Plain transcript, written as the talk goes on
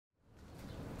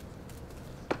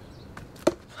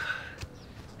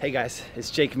Hey guys,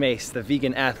 it's Jake Mace, the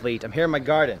vegan athlete. I'm here in my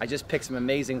garden. I just picked some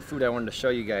amazing food I wanted to show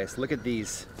you guys. Look at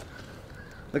these.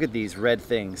 Look at these red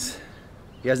things.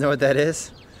 You guys know what that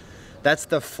is? That's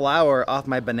the flower off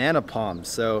my banana palm.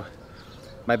 So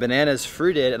my banana is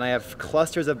fruited and I have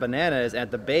clusters of bananas, and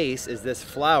at the base is this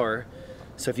flower.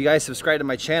 So if you guys subscribe to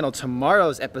my channel,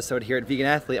 tomorrow's episode here at Vegan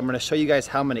Athlete, I'm gonna show you guys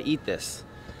how I'm gonna eat this.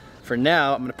 For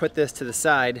now, I'm gonna put this to the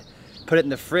side, put it in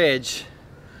the fridge,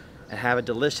 and have a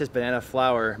delicious banana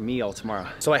flour meal tomorrow.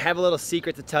 So I have a little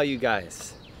secret to tell you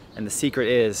guys. And the secret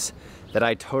is that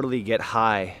I totally get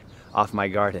high off my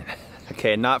garden.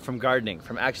 Okay, not from gardening,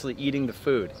 from actually eating the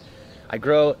food. I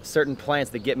grow certain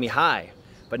plants that get me high,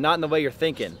 but not in the way you're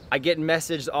thinking. I get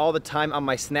messaged all the time on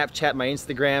my Snapchat, my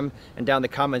Instagram, and down the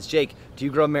comments, Jake, do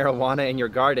you grow marijuana in your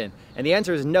garden? And the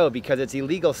answer is no, because it's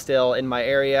illegal still in my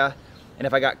area. And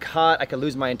if I got caught, I could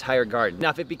lose my entire garden.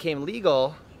 Now, if it became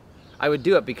legal, I would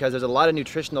do it because there's a lot of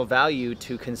nutritional value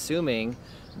to consuming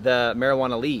the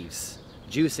marijuana leaves.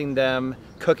 Juicing them,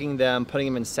 cooking them, putting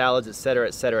them in salads, etc.,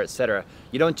 etc., etc.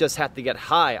 You don't just have to get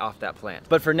high off that plant.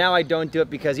 But for now, I don't do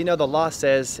it because, you know, the law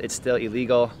says it's still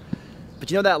illegal. But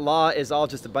you know, that law is all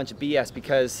just a bunch of BS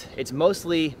because it's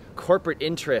mostly corporate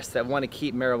interests that want to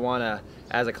keep marijuana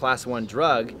as a class 1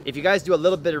 drug. If you guys do a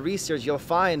little bit of research, you'll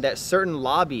find that certain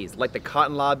lobbies, like the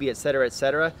cotton lobby, etc.,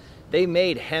 etc., they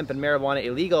made hemp and marijuana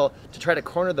illegal to try to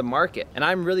corner the market. And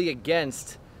I'm really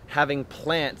against having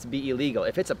plants be illegal.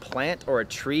 If it's a plant or a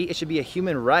tree, it should be a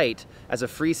human right as a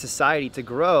free society to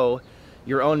grow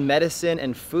your own medicine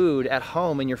and food at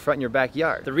home in your front and your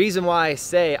backyard. The reason why I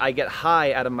say I get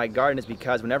high out of my garden is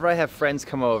because whenever I have friends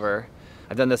come over,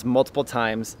 I've done this multiple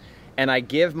times, and I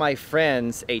give my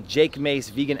friends a Jake Mace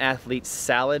Vegan Athlete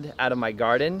salad out of my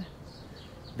garden,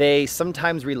 they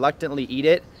sometimes reluctantly eat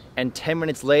it, and 10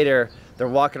 minutes later, they're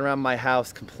walking around my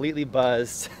house completely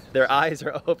buzzed. Their eyes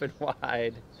are open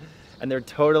wide, and they're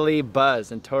totally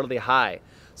buzzed and totally high.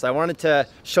 So I wanted to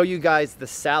show you guys the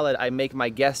salad I make my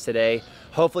guests today.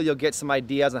 Hopefully you'll get some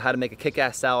ideas on how to make a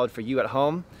kick-ass salad for you at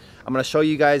home. I'm gonna show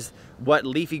you guys what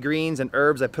leafy greens and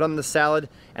herbs I put on the salad,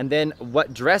 and then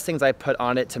what dressings I put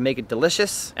on it to make it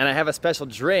delicious. And I have a special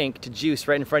drink to juice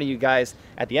right in front of you guys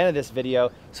at the end of this video,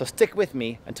 so stick with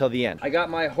me until the end. I got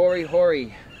my Hori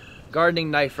Hori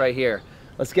gardening knife right here.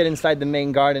 Let's get inside the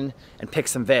main garden and pick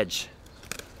some veg.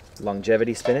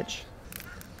 Longevity spinach.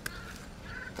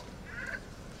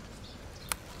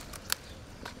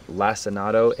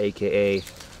 Lacinato, aka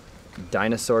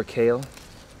dinosaur kale.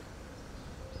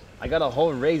 I got a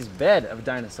whole raised bed of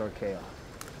dinosaur kale.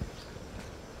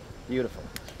 Beautiful.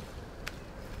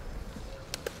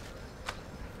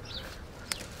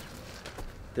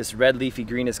 This red leafy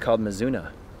green is called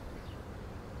Mizuna.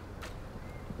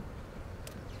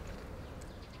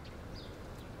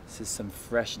 This is some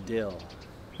fresh dill.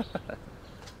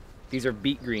 These are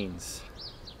beet greens.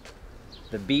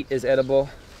 The beet is edible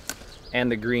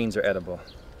and the greens are edible.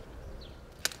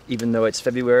 Even though it's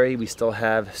February, we still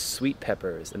have sweet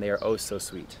peppers, and they are oh so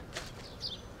sweet.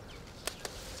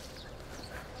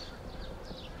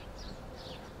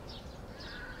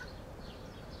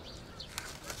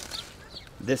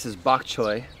 This is bok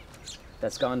choy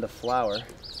that's gone to flour,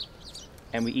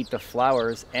 and we eat the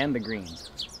flowers and the greens.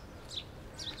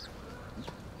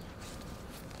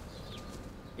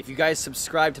 If you guys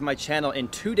subscribe to my channel, in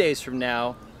 2 days from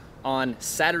now, on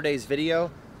Saturday's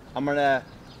video, I'm gonna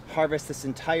harvest this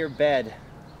entire bed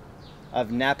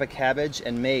of Napa cabbage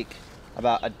and make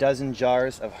about a dozen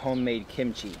jars of homemade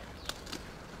kimchi.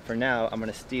 For now, I'm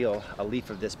gonna steal a leaf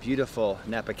of this beautiful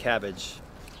Napa cabbage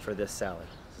for this salad.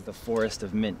 This is the forest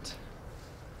of mint.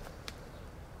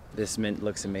 This mint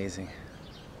looks amazing.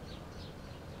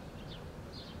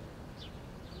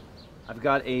 I've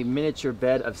got a miniature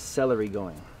bed of celery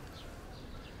going.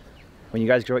 When you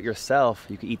guys grow it yourself,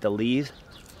 you can eat the leaves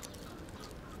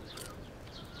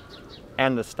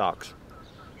and the stalks.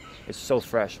 It's so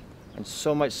fresh and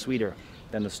so much sweeter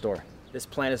than the store. This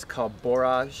plant is called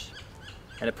borage,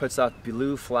 and it puts out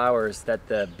blue flowers that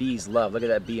the bees love. Look at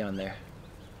that bee on there.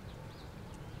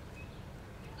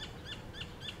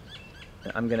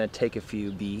 And I'm gonna take a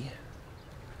few bee.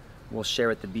 We'll share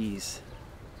with the bees.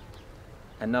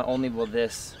 And not only will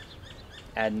this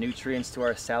add nutrients to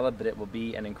our salad, but it will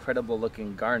be an incredible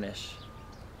looking garnish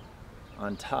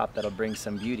on top that'll bring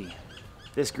some beauty.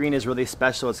 This green is really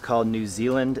special. It's called New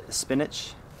Zealand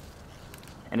spinach,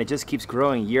 and it just keeps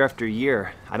growing year after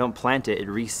year. I don't plant it, it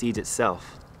reseeds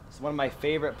itself. It's one of my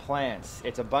favorite plants.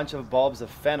 It's a bunch of bulbs of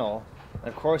fennel, and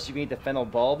of course you can eat the fennel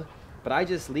bulb, but I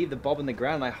just leave the bulb in the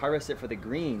ground and I harvest it for the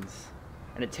greens,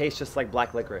 and it tastes just like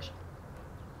black licorice.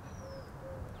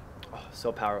 Oh,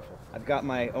 so powerful. I've got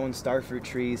my own star fruit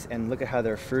trees, and look at how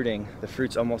they're fruiting. The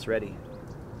fruit's almost ready.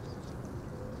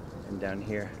 And down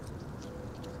here.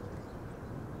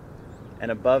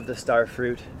 And above the star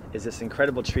fruit is this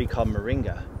incredible tree called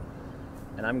moringa.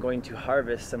 And I'm going to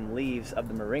harvest some leaves of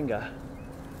the moringa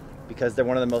because they're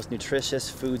one of the most nutritious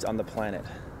foods on the planet.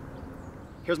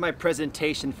 Here's my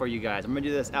presentation for you guys. I'm gonna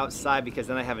do this outside because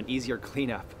then I have an easier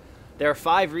cleanup. There are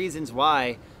 5 reasons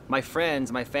why my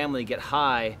friends, my family get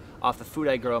high off the food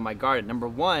I grow in my garden. Number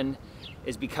 1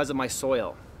 is because of my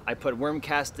soil. I put worm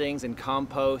castings and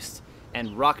compost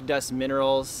and rock dust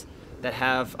minerals that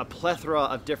have a plethora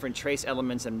of different trace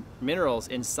elements and minerals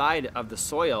inside of the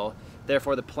soil.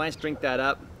 Therefore, the plants drink that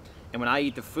up, and when I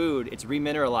eat the food, it's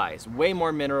remineralized. Way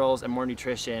more minerals and more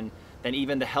nutrition than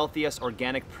even the healthiest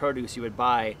organic produce you would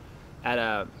buy at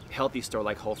a healthy store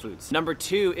like Whole Foods. Number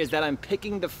 2 is that I'm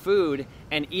picking the food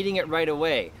and eating it right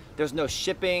away. There's no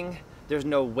shipping, there's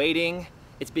no waiting.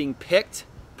 It's being picked,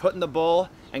 put in the bowl,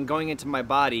 and going into my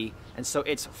body, and so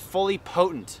it's fully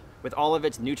potent with all of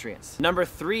its nutrients. Number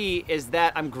 3 is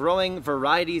that I'm growing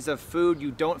varieties of food you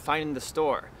don't find in the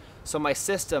store. So my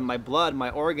system, my blood,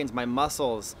 my organs, my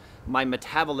muscles, my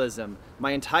metabolism,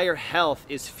 my entire health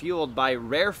is fueled by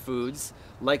rare foods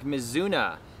like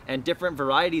mizuna and different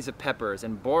varieties of peppers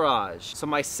and borage. So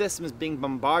my system is being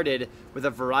bombarded with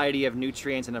a variety of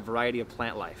nutrients and a variety of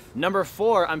plant life. Number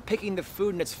 4, I'm picking the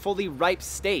food in its fully ripe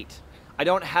state. I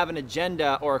don't have an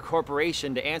agenda or a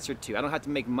corporation to answer to. I don't have to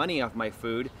make money off my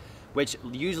food, which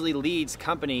usually leads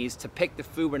companies to pick the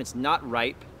food when it's not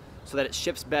ripe so that it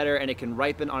ships better and it can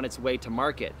ripen on its way to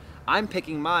market. I'm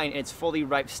picking mine in its fully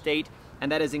ripe state,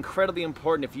 and that is incredibly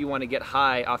important if you want to get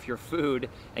high off your food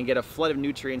and get a flood of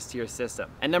nutrients to your system.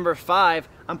 And number 5,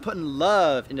 I'm putting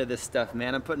love into this stuff,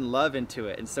 man. I'm putting love into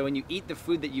it. And so when you eat the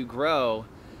food that you grow,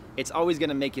 it's always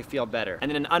gonna make you feel better. And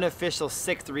then an unofficial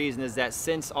 6th reason is that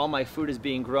since all my food is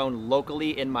being grown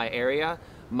locally in my area,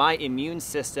 my immune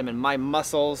system and my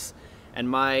muscles and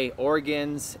my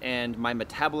organs and my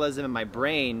metabolism and my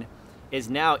brain is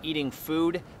now eating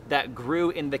food that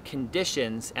grew in the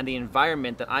conditions and the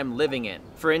environment that I'm living in.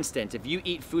 For instance, if you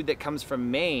eat food that comes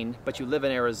from Maine, but you live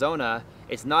in Arizona,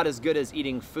 it's not as good as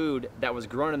eating food that was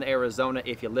grown in Arizona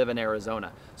if you live in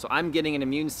Arizona. So I'm getting an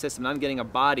immune system, I'm getting a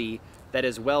body that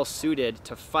is well suited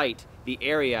to fight the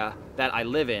area that I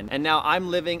live in. And now I'm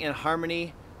living in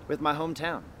harmony with my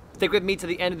hometown. Stick with me to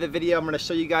the end of the video. I'm gonna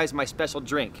show you guys my special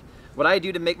drink. What I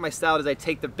do to make my salad is I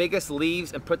take the biggest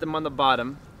leaves and put them on the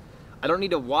bottom. I don't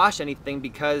need to wash anything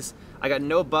because I got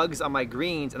no bugs on my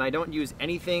greens and I don't use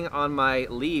anything on my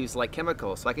leaves like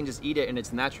chemicals, so I can just eat it in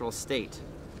its natural state.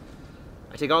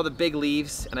 I take all the big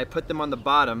leaves and I put them on the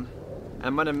bottom, and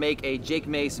I'm gonna make a Jake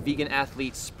Mace Vegan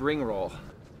Athlete spring roll.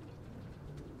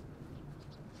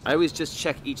 I always just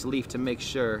check each leaf to make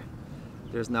sure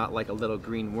there's not like a little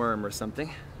green worm or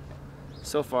something.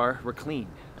 So far, we're clean.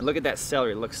 And look at that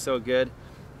celery, it looks so good.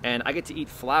 And I get to eat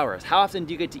flowers. How often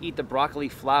do you get to eat the broccoli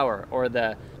flower or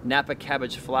the Napa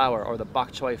cabbage flower or the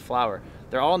bok choy flower?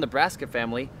 They're all in the brassica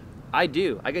family. I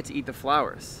do, I get to eat the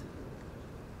flowers.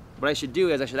 What I should do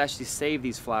is I should actually save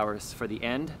these flowers for the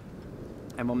end,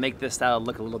 and we'll make this salad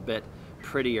look a little bit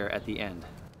prettier at the end.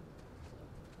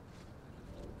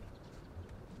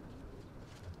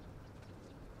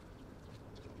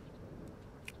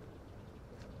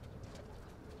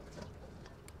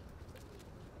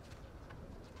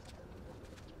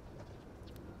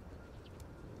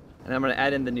 And I'm gonna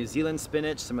add in the New Zealand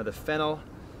spinach, some of the fennel,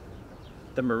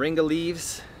 the moringa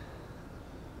leaves.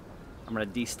 I'm gonna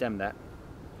de-stem that.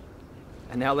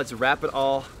 And now let's wrap it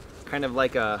all kind of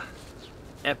like a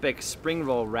epic spring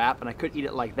roll wrap, and I could eat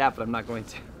it like that, but I'm not going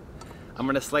to. I'm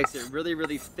gonna slice it really,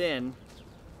 really thin,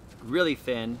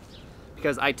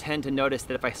 because I tend to notice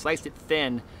that if I slice it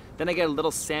thin, then I get a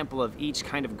little sample of each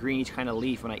kind of green, each kind of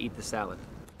leaf when I eat the salad.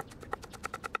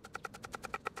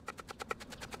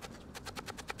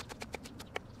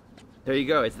 There you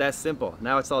go, it's that simple.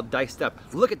 Now it's all diced up.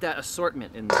 Look at that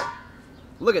assortment in there.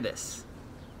 Look at this.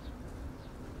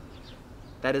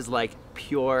 That is like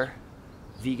pure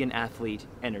vegan athlete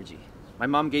energy. My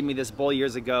mom gave me this bowl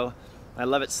years ago. I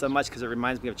love it so much because it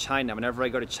reminds me of China. Whenever I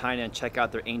go to China and check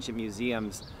out their ancient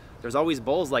museums, there's always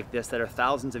bowls like this that are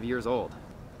thousands of years old.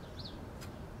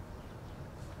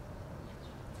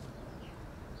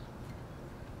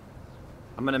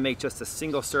 I'm gonna make just a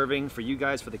single serving for you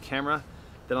guys for the camera.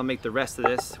 Then I'll make the rest of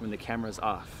this when the camera's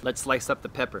off. Let's slice up the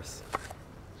peppers.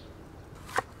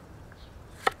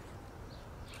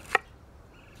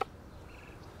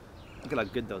 Look at how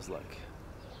good those look.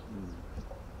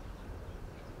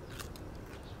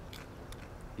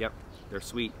 Yep, they're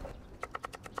sweet.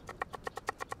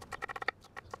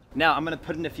 Now I'm gonna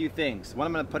put in a few things. One,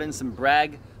 I'm gonna put in some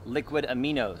Bragg liquid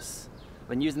aminos. I've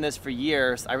been using this for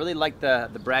years. I really like the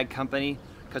Bragg company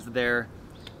because of their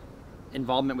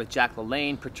involvement with Jack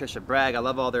LaLanne, Patricia Bragg. I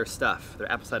love all their stuff. Their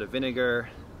apple cider vinegar,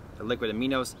 the liquid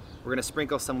aminos. We're gonna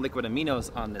sprinkle some liquid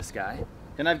aminos on this guy.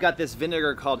 Then I've got this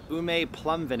vinegar called Ume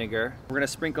plum vinegar. We're gonna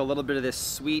sprinkle a little bit of this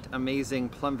sweet, amazing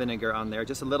plum vinegar on there,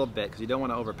 just a little bit, because you don't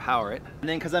wanna overpower it. And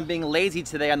then because I'm being lazy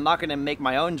today, I'm not gonna make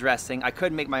my own dressing. I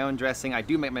could make my own dressing, I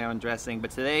do make my own dressing, but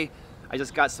today I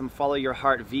just got some Follow Your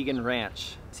Heart vegan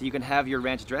ranch. So you can have your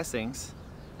ranch dressings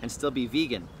and still be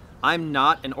vegan. I'm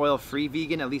not an oil-free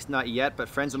vegan, at least not yet, but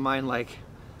friends of mine like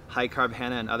High Carb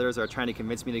Hannah and others are trying to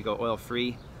convince me to go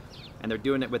oil-free, and they're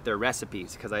doing it with their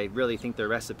recipes because I really think their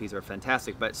recipes are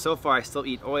fantastic. But so far I still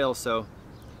eat oil, so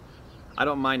I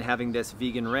don't mind having this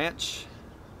vegan ranch.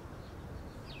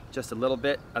 Just a little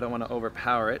bit, I don't want to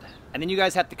overpower it. And then you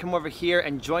guys have to come over here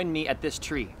and join me at this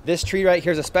tree. This tree right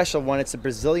here is a special one. It's a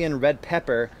Brazilian red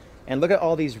pepper. And look at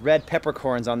all these red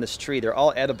peppercorns on this tree. They're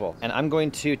all edible. And I'm going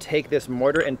to take this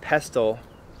mortar and pestle,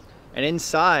 and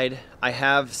inside I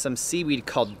have some seaweed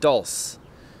called dulse.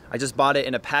 I just bought it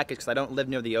in a package because I don't live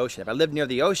near the ocean. If I lived near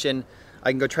the ocean,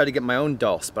 I can go try to get my own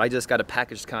dulse, but I just got a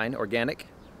packaged kind, organic.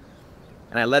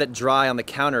 And I let it dry on the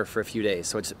counter for a few days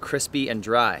so it's crispy and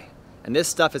dry. And this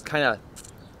stuff is kind of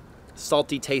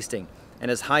salty tasting and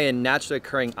is high in naturally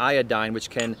occurring iodine, which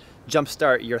can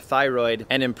jumpstart your thyroid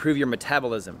and improve your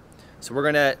metabolism. So we're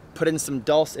gonna put in some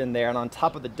dulse in there, and on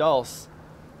top of the dulse,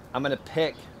 I'm gonna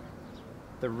pick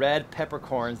the red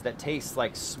peppercorns that taste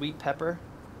like sweet pepper.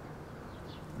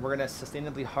 We're gonna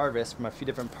sustainably harvest from a few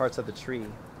different parts of the tree.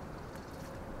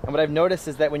 And what I've noticed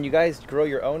is that when you guys grow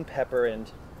your own pepper and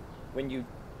when you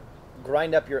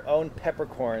grind up your own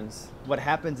peppercorns, what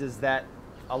happens is that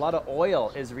a lot of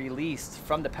oil is released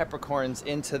from the peppercorns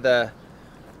into the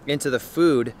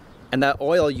food, and that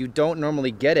oil, you don't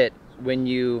normally get it when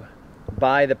you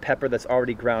buy the pepper that's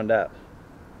already ground up.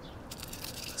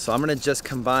 So I'm gonna just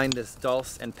combine this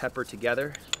dulse and pepper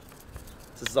together.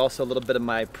 This is also a little bit of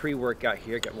my pre-workout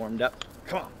here, get warmed up.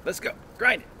 Come on, let's go,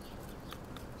 grind it.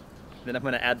 Then I'm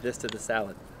gonna add this to the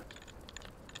salad.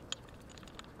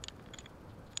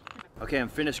 Okay, I'm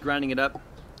finished grinding it up.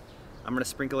 I'm gonna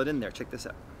sprinkle it in there, check this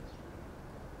out.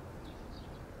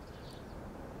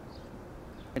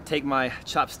 And take my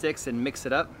chopsticks and mix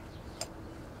it up.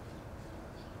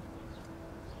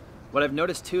 What I've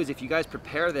noticed too is if you guys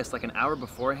prepare this like an hour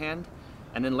beforehand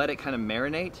and then let it kind of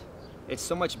marinate, it's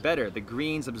so much better. The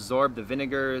greens absorb the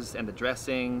vinegars and the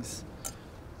dressings,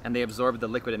 and they absorb the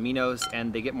liquid aminos,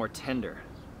 and they get more tender.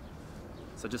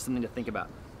 So just something to think about.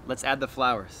 Let's add the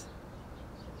flowers.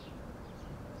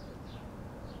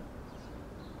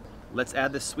 Let's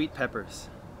add the sweet peppers.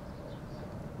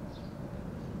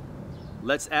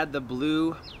 Let's add the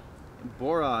blue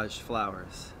borage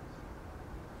flowers.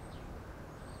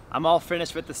 I'm all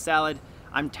finished with the salad.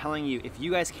 I'm telling you, if you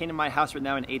guys came to my house right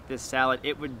now and ate this salad,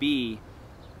 it would be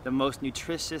the most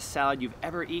nutritious salad you've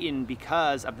ever eaten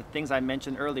because of the things I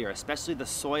mentioned earlier, especially the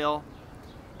soil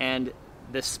and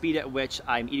the speed at which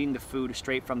I'm eating the food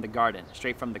straight from the garden,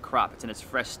 straight from the crop. It's in its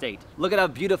fresh state. Look at how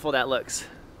beautiful that looks.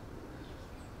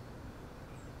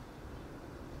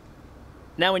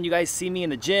 Now when you guys see me in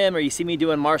the gym, or you see me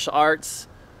doing martial arts,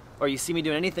 or you see me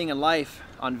doing anything in life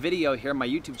on video here on my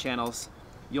YouTube channels,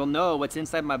 you'll know what's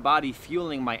inside my body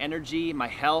fueling my energy, my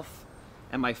health,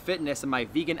 and my fitness, and my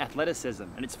vegan athleticism.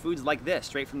 And it's foods like this,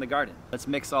 straight from the garden. Let's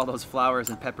mix all those flowers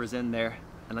and peppers in there,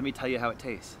 and let me tell you how it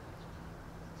tastes.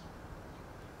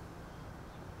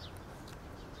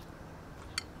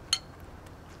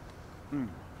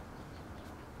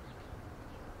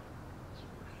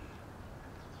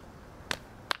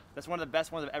 That's one of the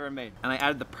best ones I've ever made. And I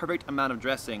added the perfect amount of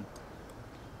dressing.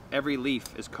 Every leaf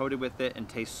is coated with it and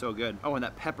tastes so good. Oh, and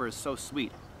that pepper is so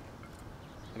sweet.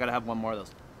 I gotta have one more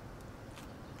of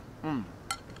those.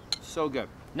 So good.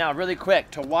 Now, really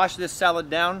quick, to wash this salad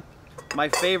down, my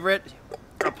favorite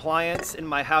appliance in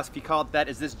my house, if you call it that,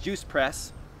 is this juice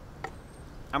press.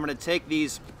 I'm gonna take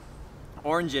these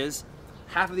oranges.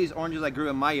 Half of these oranges I grew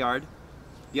in my yard.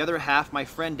 The other half, my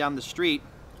friend down the street,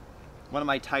 one of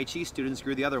my Tai Chi students,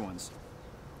 grew the other ones.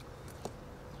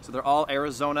 So they're all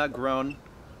Arizona grown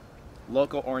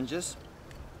local oranges.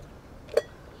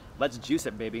 Let's juice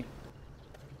it, baby.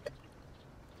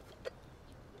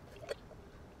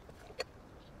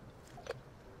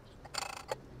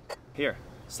 Here,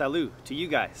 salud to you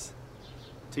guys,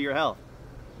 to your health.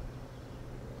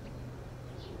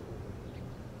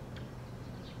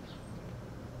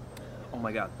 Oh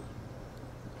my God.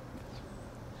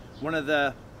 One of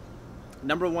the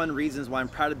 #1 reasons why I'm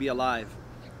proud to be alive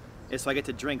is so I get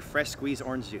to drink fresh squeezed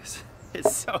orange juice.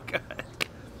 It's so good.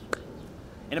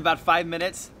 In about 5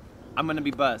 minutes, I'm gonna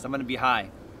be buzzed, I'm gonna be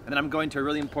high. And then I'm going to a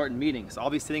really important meeting. So I'll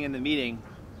be sitting in the meeting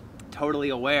totally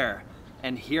aware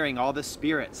and hearing all the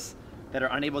spirits that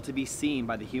are unable to be seen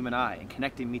by the human eye and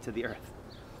connecting me to the earth.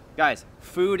 Guys,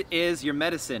 food is your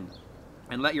medicine,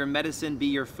 and let your medicine be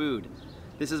your food.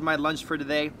 This is my lunch for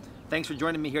today. Thanks for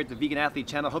joining me here at the Vegan Athlete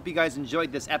channel. Hope you guys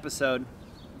enjoyed this episode.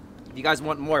 If you guys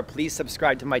want more, please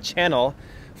subscribe to my channel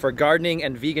for gardening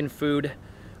and vegan food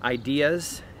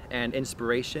ideas and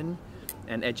inspiration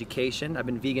and education. I've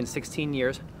been vegan 16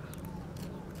 years,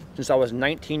 since I was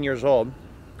 19 years old.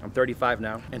 I'm 35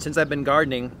 now. And since I've been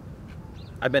gardening,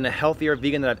 I've been a healthier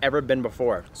vegan than I've ever been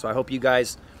before. So I hope you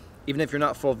guys, even if you're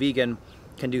not full vegan,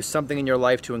 can do something in your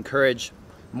life to encourage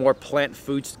more plant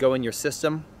foods to go in your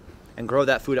system and grow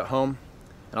that food at home.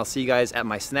 And I'll see you guys at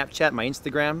my Snapchat, my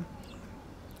Instagram,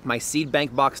 my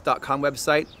seedbankbox.com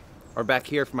website, or back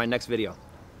here for my next video.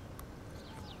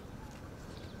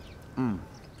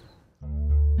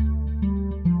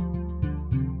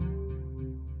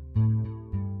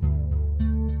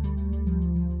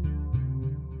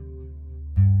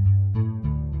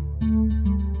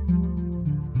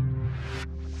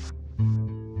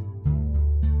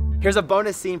 Here's a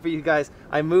bonus scene for you guys.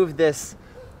 I moved this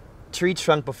tree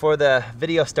trunk before the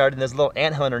video started, and there's a little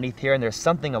anthill underneath here, and there's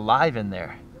something alive in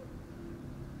there.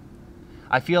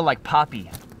 I feel like Poppy.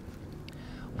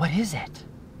 What is it?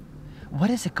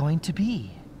 What is it going to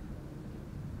be?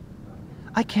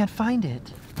 I can't find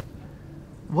it.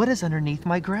 What is underneath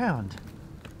my ground?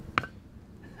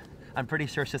 I'm pretty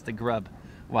sure it's just a grub.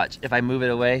 Watch, if I move it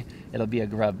away, it'll be a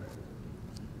grub.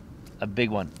 A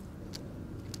big one.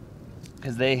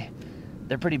 Because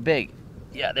they're pretty big.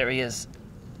 Yeah, there he is.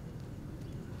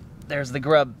 There's the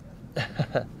grub.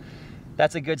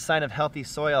 That's a good sign of healthy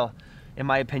soil, in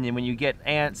my opinion. When you get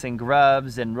ants and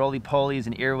grubs and roly-polies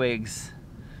and earwigs,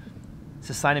 it's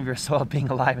a sign of your soil being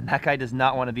alive, and that guy does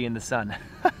not want to be in the sun.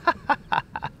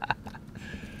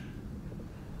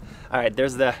 All right,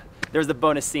 there's the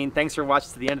bonus scene. Thanks for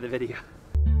watching to the end of the video.